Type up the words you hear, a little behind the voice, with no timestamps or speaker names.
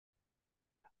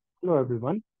Hello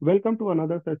everyone. Welcome to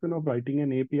another session of writing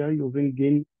an API using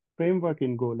Gin framework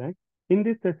in Golang. In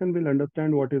this session, we'll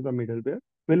understand what is a middleware.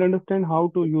 We'll understand how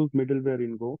to use middleware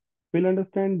in Go. We'll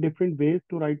understand different ways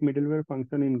to write middleware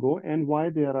function in Go and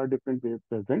why there are different ways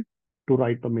present to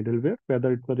write the middleware,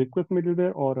 whether it's a request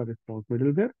middleware or a response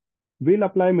middleware. We'll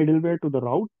apply middleware to the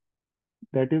routes,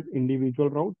 that is individual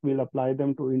routes. We'll apply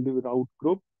them to individual route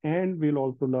groups, and we'll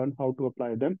also learn how to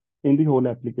apply them in the whole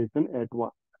application at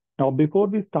once. Now, before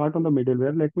we start on the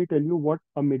middleware, let me tell you what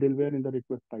a middleware in the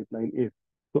request pipeline is.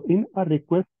 So in a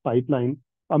request pipeline,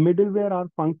 a middleware are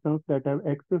functions that have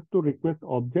access to request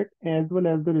object as well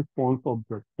as the response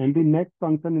object and the next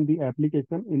function in the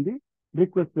application in the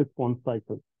request response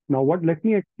cycle. Now, let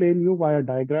me explain you via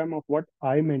diagram of what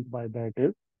I meant by that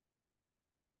is,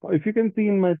 if you can see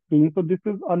in my screen, so this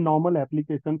is a normal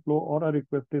application flow or a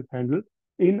request is handled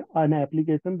in an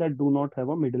application that do not have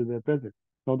a middleware present.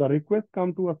 Now the request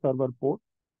come to a server port,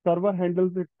 server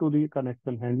handles it to the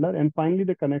connection handler, and finally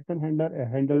the connection handler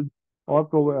handles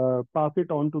or pass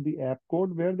it on to the app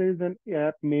code where there is an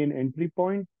app main entry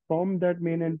point. From that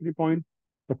main entry point,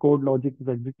 the code logic is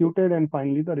executed, and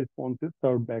finally the response is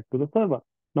served back to the server.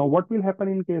 Now what will happen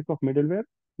in case of middleware?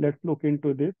 Let's look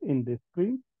into this in this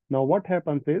screen. Now what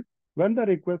happens is when the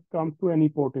request comes to any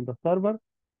port in the server,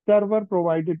 server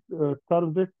provided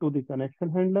serves it to the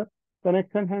connection handler.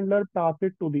 Connection handler pass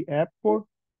it to the app code.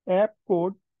 App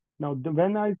code. Now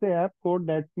when I say app code,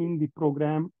 that means the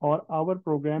program or our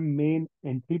program main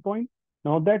entry point.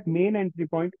 Now that main entry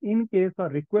point, in case a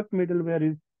request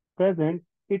middleware is present,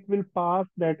 it will pass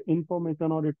that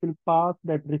information or it will pass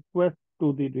that request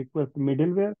to the request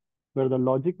middleware where the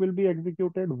logic will be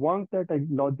executed. Once that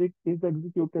logic is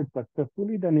executed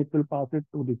successfully, then it will pass it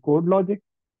to the code logic.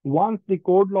 Once the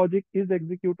code logic is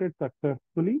executed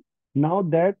successfully, now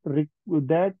that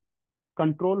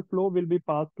control flow will be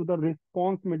passed to the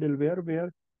response middleware where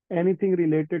anything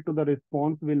related to the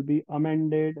response will be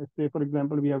amended. Say, for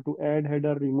example, we have to add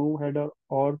header, remove header,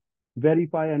 or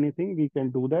verify anything, we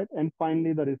can do that. And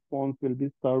finally, the response will be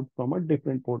served from a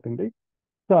different port in the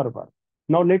server.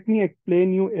 Now let me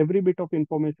explain you every bit of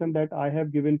information that I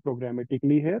have given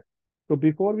programmatically here. So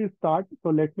before we start, so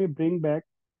let me bring back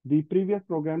the previous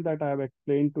program that I have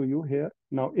explained to you here.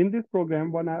 Now in this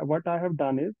program, what I have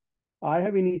done is I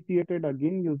have initiated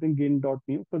again using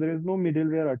gin.new. So there is no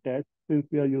middleware attached since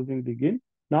we are using the gin.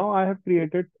 Now I have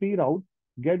created three routes: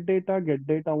 get data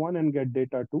 1, and get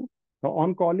data 2. Now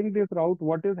on calling this route,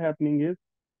 what is happening is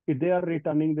if they are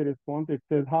returning the response, it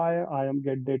says, hi, I am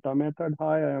get data method.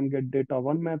 Hi, I am get data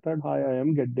 1 method. Hi, I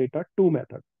am get data 2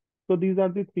 method. So these are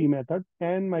the three methods.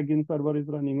 And my GIN server is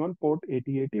running on port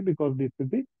 8080 because this is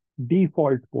the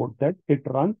default port that it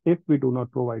runs if we do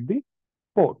not provide the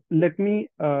port. Let me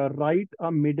write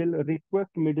a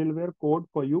request middleware code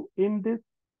for you. In this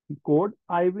code,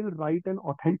 I will write an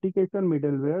authentication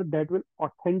middleware that will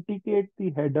authenticate the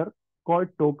header called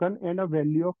token and a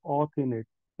value of auth in it.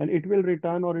 And it will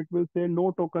return or it will say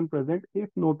no token present if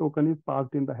no token is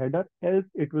passed in the header, else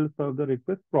it will serve the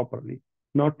request properly.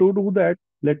 Now to do that,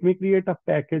 let me create a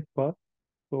package first.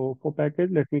 So for package,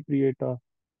 let me create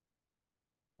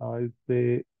I'll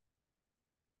say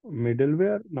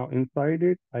middleware. Now inside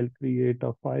it, I'll create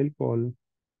a file called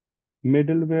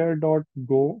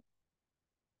middleware.go,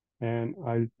 and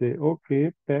I'll say,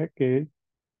 okay, package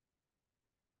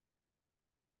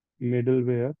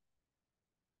middleware.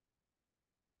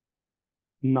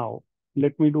 Now,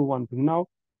 let me do one thing. Now,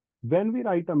 when we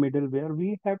write a middleware,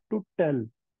 we have to tell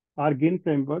our GIN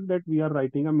framework that we are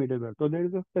writing a middleware. So there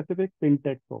is a specific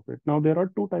syntax of it. Now, there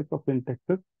are two types of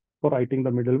syntaxes for writing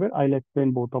the middleware. I'll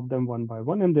explain both of them one by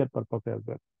one and their purpose as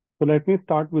well. So let me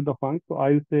start with the func. So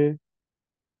I'll say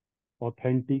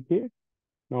authenticate.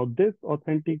 Now this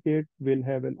authenticate will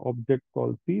have an object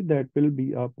called C that will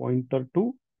be a pointer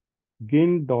to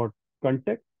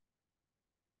gin.context.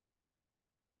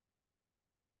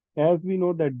 As we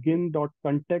know that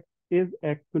gin.context is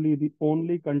actually the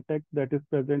only context that is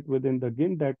present within the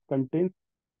gin that contains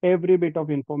every bit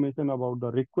of information about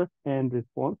the request and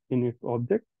response in its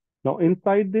object. Now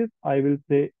inside this, I will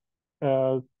say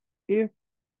if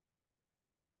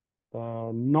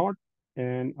not,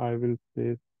 and I will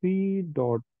say c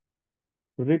dot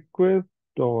request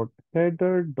dot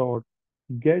header dot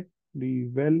get the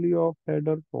value of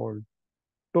header called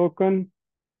token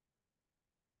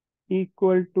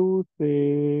equal to,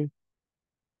 say,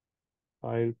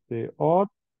 I'll say auth.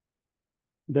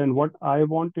 Then what I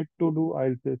want it to do,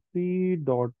 I'll say c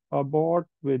dot abort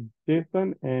with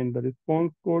JSON, and the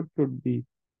response code should be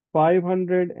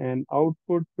 500 and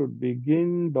output should be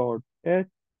gin dot h,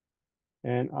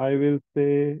 and I will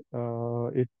say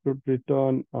it should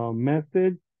return a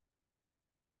message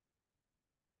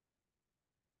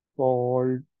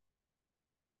called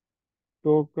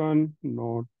token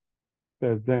not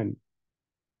present.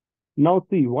 Now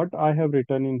see what I have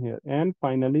written in here. And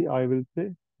finally, I will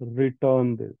say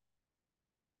return this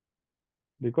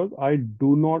because I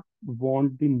do not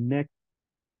want the next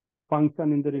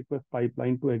function in the request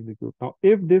pipeline to execute. Now,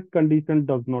 if this condition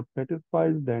does not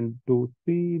satisfy, then do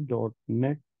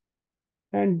c.next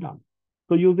and done.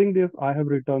 So using this, I have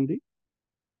written the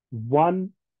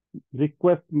one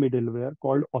request middleware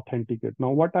called authenticate. Now,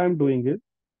 what I am doing is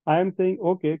I am saying,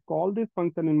 okay, call this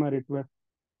function in my request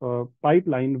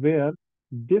pipeline where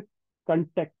this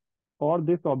context or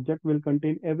this object will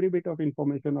contain every bit of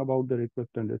information about the request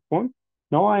and response.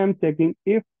 Now I am checking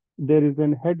if there is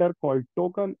an header called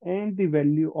token and the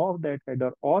value of that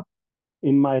header auth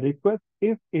in my request.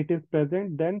 If it is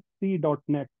present, then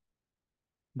c.next,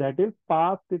 that is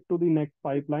passed it to the next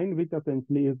pipeline, which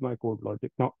essentially is my code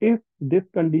logic. Now, if this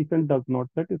condition does not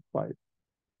satisfy,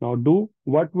 now do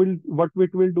what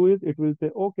it will do is it will say,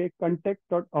 okay,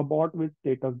 context.abort with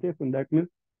status JSON. That means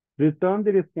return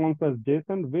the response as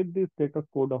JSON with the status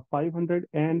code of 500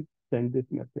 and send this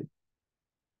message.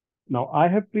 Now I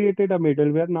have created a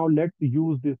middleware. Now let's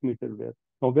use this middleware.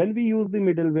 Now when we use the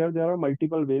middleware, there are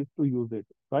multiple ways to use it,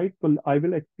 right? So I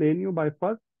will explain you by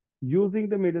first using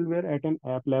the middleware at an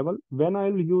app level. When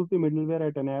I'll use the middleware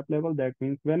at an app level, that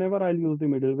means whenever I'll use the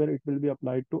middleware, it will be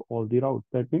applied to all the routes.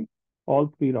 That means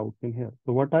all three routes in here.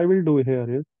 So what I will do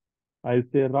here is I'll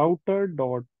say router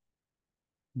dot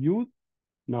use.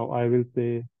 Now I will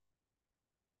say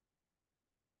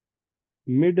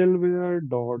middleware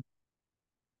dot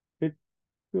it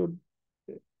should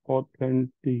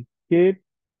authenticate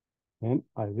and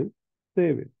I will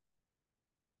save it.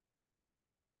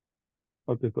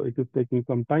 Okay, so it is taking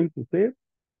some time to save.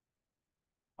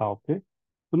 Okay.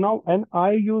 So now, and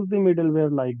I use the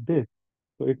middleware like this.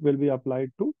 So it will be applied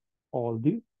to all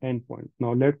the endpoints.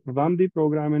 Now let's run the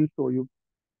program and show you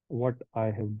what I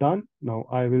have done. Now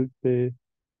I will say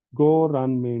go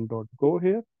run main.go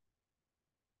here.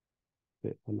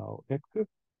 Say allow access.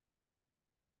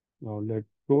 Now let's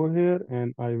go here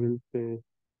and I will say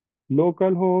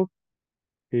localhost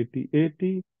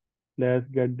 8080 slash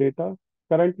get data.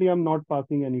 Currently, I'm not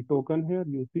passing any token here.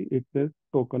 You see, it says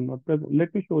token not present.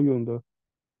 Let me show you in the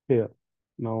here.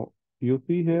 Now, you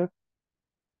see here,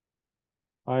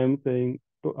 I am saying,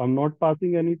 I'm not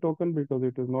passing any token because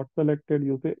it is not selected.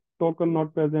 You say token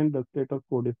not present. The status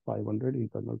code is 500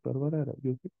 internal server error.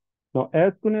 You see. Now,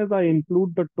 as soon as I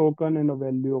include the token and a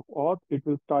value of auth, it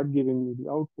will start giving me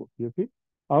the output. You see,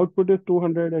 output is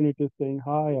 200 and it is saying,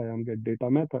 hi, I am get data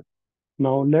method.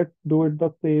 Now, let's do it the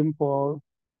same for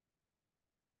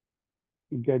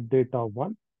get data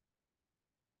one.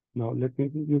 Now let me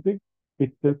see, you see,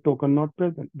 it says token not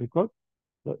present because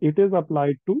it is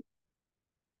applied to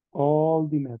all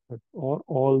the methods or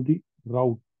all the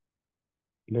routes.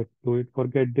 Let's do it for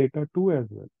get data 2 as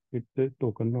well. It says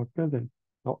token not present.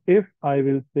 Now if I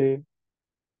will say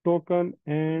token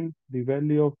and the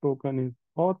value of token is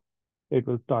auth, it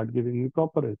will start giving me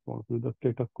proper response with the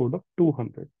status code of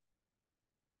 200.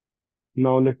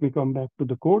 Now let me come back to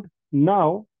the code.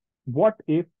 Now, what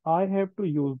if I have to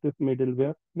use this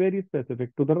middleware very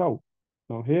specific to the route?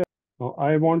 Now here, now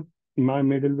I want my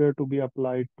middleware to be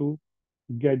applied to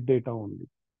get data only.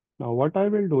 Now what I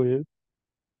will do is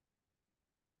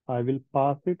I will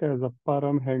pass it as a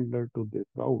param handler to this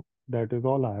route. That is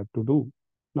all I have to do.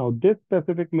 Now this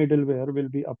specific middleware will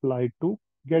be applied to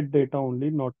get data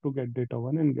only, not to get data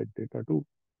one and get data two.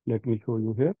 Let me show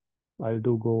you here. I'll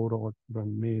do go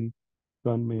run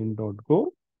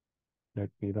main.go. Let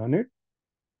me run it.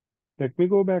 Let me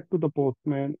go back to the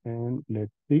Postman and let's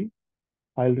see.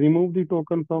 I'll remove the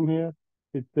token from here.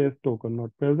 It says token not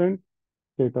present.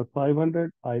 Status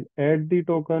 500. I'll add the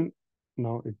token.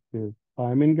 Now it says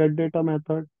I'm in get data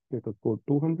method. Status code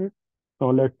 200.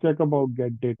 Now let's check about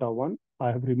get data 1.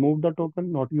 I have removed the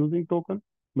token, not using token.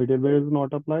 Middleware is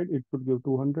not applied. It should give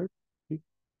 200. See,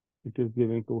 it is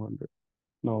giving 200.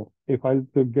 Now if I'll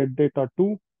say get data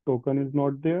 2, token is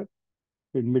not there.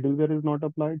 Middleware is not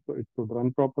applied, so it should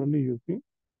run properly. You see,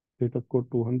 status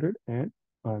code 200 and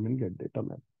I'm in get data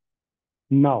map.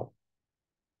 Now,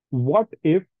 what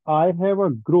if I have a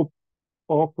group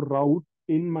of routes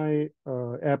in my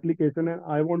application and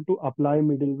I want to apply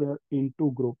middleware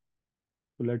into group?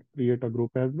 So let's create a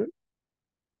group as well.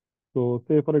 So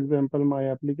say for example, my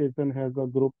application has a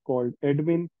group called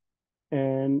admin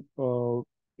and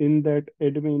in that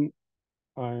admin,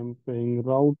 I am saying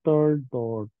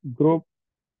router.group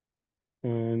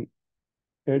and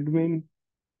admin.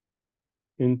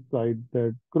 Inside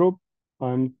that group,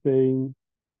 I'm saying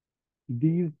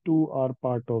these two are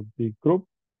part of the group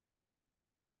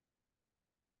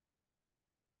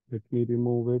Let me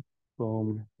remove it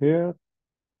from here.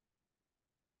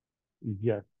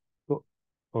 Yes. So,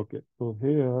 okay. So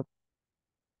here,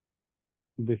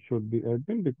 this should be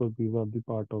admin because these are the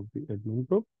part of the admin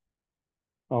group.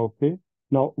 Okay.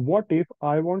 Now, what if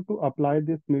I want to apply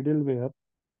this middleware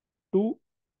to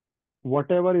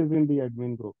whatever is in the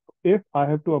admin group? If I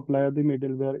have to apply the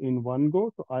middleware in one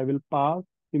go, so I will pass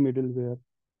the middleware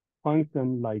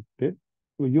function like this.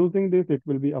 So using this, it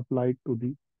will be applied to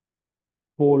the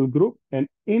whole group. And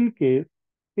in case,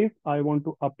 if I want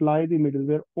to apply the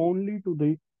middleware only to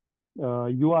the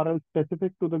URL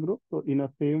specific to the group, so in a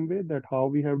same way that how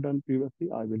we have done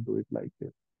previously, I will do it like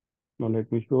this. Now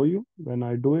let me show you when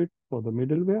I do it for the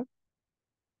middleware.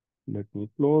 Let me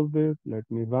close this. Let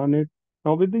me run it.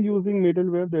 Now with the using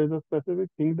middleware, there is a specific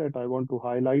thing that I want to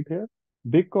highlight here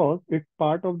because it's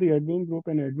part of the admin group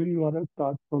and admin URL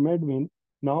starts from admin.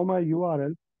 Now my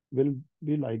URL will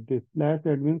be like this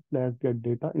 /admin /get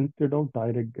data instead of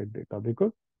direct get data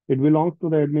because it belongs to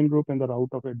the admin group and the route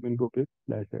of admin group is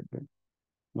 /admin.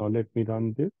 Now let me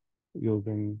run this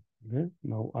using this.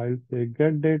 Now I'll say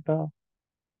get data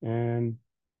and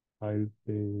I'll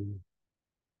say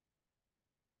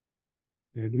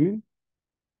admin.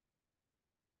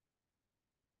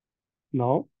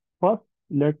 Now, first,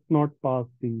 let's not pass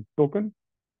the token.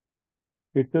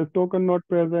 It says token not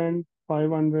present,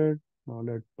 500. Now,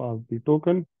 let's pass the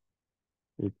token.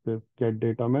 It says get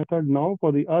data method. Now,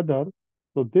 for the other,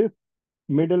 so this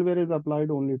middleware is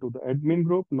applied only to the admin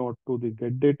group, not to the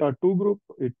get data to group.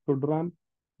 It should run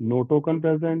no token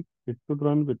present. It should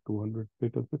run with 200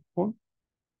 status response.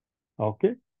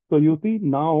 Okay. So you see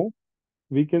now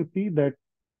we can see that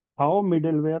how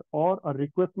middleware or a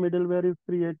request middleware is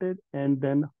created and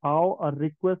then how a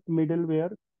request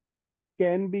middleware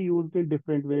can be used in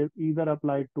different ways, either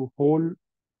applied to whole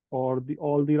or the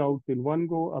all the routes in one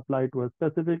go, apply to a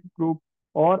specific group,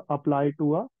 or apply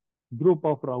to a group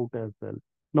of route as well.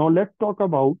 Now let's talk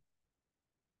about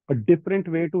a different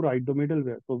way to write the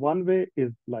middleware. So one way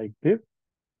is like this.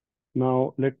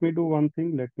 Now let me do one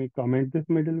thing. Let me comment this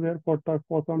middleware for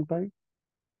some time,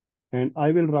 and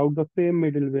I will route the same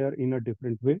middleware in a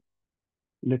different way.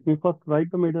 Let me first write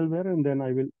the middleware and then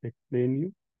I will explain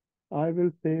you. I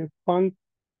will say func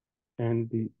and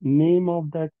the name of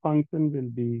that function will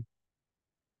be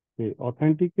say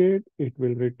authenticate. It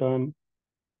will return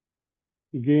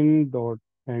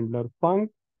gin.handler func.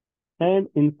 And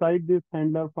inside this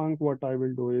handler func, what I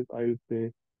will do is I'll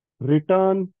say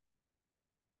return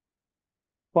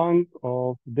func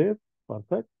of this.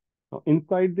 Perfect. Now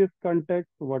inside this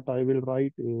context, what I will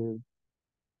write is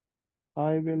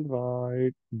I will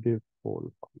write this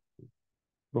whole function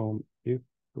from if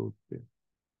to this.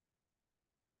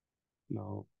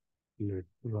 Now let's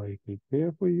write it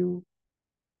here for you.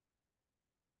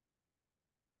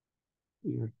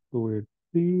 Let's do it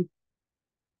C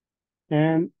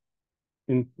and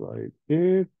inside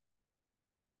it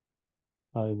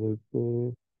I will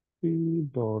say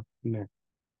C.net.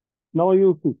 Now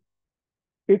you see,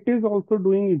 it is also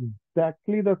doing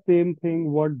exactly the same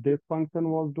thing what this function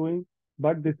was doing,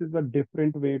 but this is a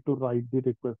different way to write the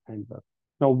request handler.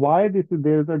 Now, why this is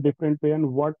there is a different way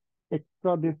and what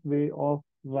extra this way of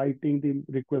writing the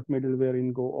request middleware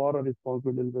in Go or a response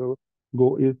middleware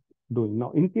Go is doing.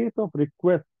 Now, in case of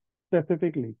request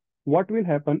specifically, what will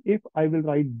happen if I will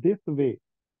write this way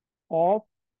of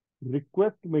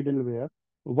request middleware?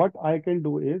 What I can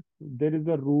do is there is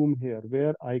a room here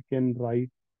where I can write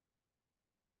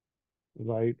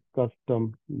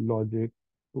custom logic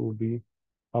to be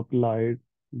applied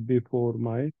before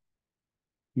my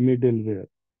middleware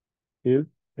is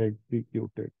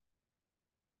executed.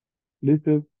 This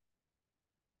is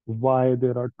why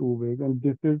there are two ways, and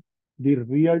this is the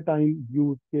real-time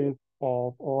use case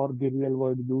of or the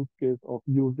real-world use case of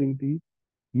using the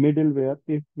middleware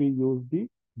if we use the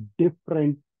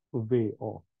different way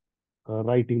of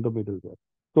writing the middleware.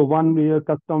 So one way, a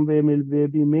custom way may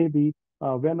be maybe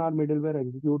when our middleware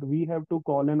execute, we have to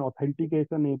call an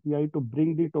authentication API to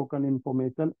bring the token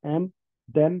information, and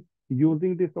then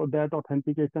using this or that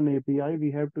authentication API,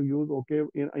 we have to use okay.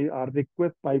 In our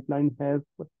request pipeline has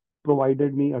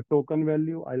provided me a token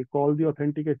value. I'll call the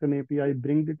authentication API,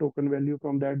 bring the token value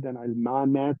from that, then I'll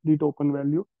match the token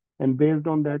value, and based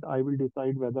on that, I will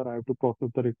decide whether I have to process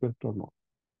the request or not.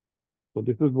 So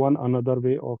this is one another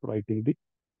way of writing the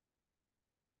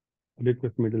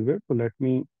request middleware. So let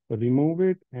me remove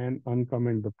it and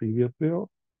uncomment the previous way of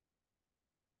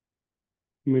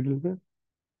middleware.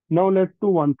 Now let's do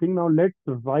one thing. Now let's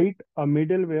write a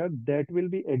middleware that will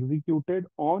be executed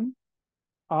on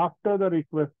after the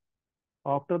request,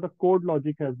 after the code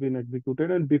logic has been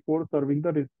executed and before serving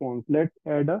the response. Let's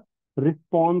add a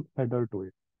response header to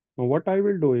it. Now what I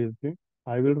will do is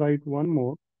I will write one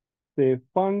more, say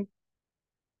func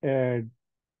add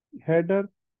header.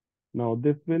 Now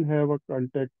this will have a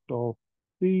context of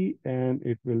C and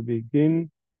it will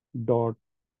begin dot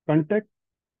context.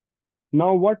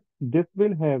 Now what this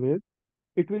will have is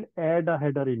it will add a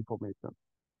header information.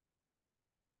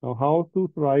 Now how to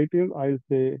write is I'll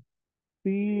say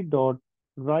C dot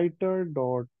writer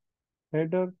dot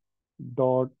header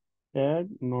dot add,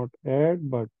 not add,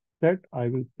 but set. I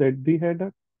will set the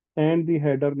header and the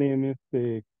header name is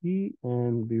say key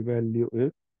and the value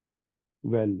is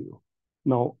value.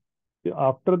 Now,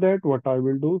 after that, what I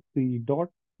will do, C dot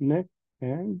next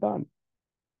and done.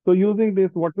 So using this,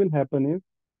 what will happen is,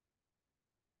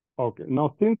 okay,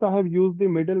 now since I have used the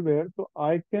middleware, so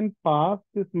I can pass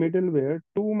this middleware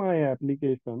to my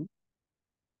application.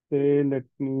 Say, let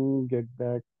me get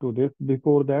back to this.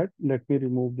 Before that, let me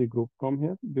remove the group from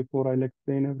here before I'll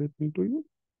explain everything to you.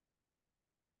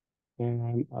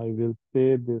 And I will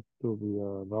say this to be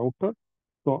a router.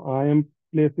 So I am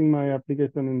placing my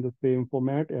application in the same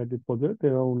format as the project.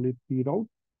 There are only 3 routes.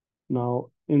 Now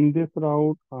in this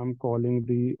route, I'm calling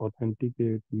the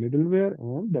authenticate middleware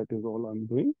and that is all I'm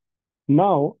doing.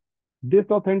 Now this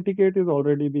authenticate is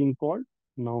already being called.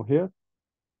 Now here,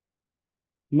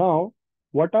 now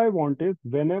what I want is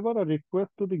whenever a request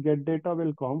to the get data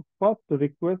will come, first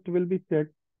request will be set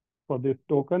for this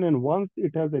token and once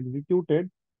it has executed,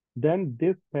 then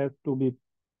this has to be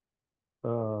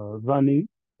running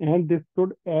and this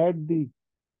should add the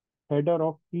header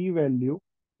of key value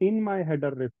in my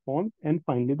header response and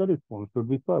finally the response should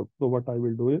be served. So what I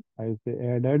will do is I will say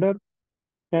add header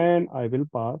and I will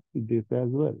pass this as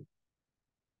well.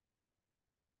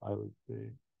 I will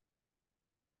say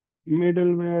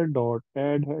middleware dot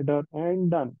add header and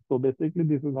done. So basically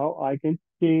this is how I can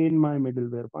chain my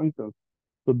middleware functions.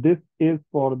 So this is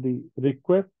for the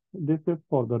request, this is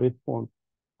for the response.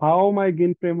 How my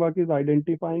GIN framework is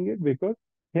identifying it because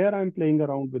here I'm playing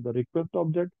around with the request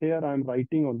object, here I'm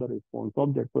writing on the response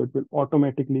object. So it will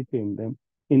automatically chain them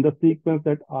in the sequence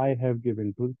that I have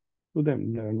given to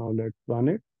them. Now let's run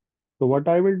it. So what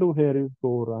I will do here is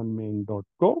go run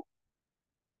main.go.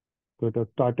 So it has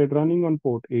started running on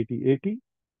port 8080.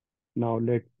 Now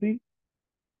let's see.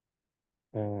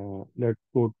 Let's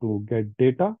go to get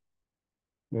data.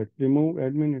 Let's remove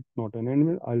admin. It's not an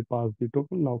admin. I'll pass the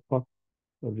token. Now first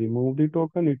remove the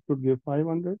token. It should give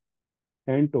 500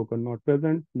 and token not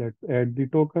present. Let's add the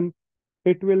token.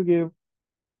 It will give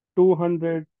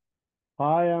 200.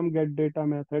 I am get data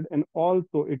method and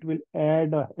also it will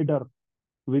add a header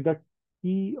with a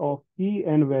key of key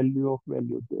and value of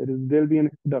value. There'll be an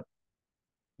header.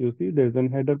 You see, there's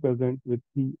an header present with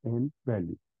key and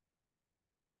value.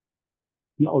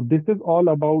 Now, this is all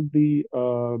about the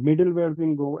middlewares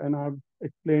in Go, and I've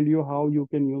explained you how you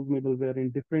can use middleware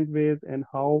in different ways and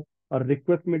how a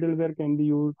request middleware can be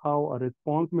used, how a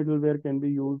response middleware can be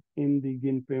used in the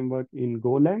GIN framework in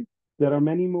Golang. There are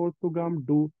many more to come.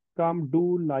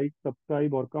 Do like,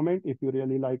 subscribe, or comment if you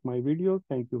really like my videos.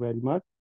 Thank you very much.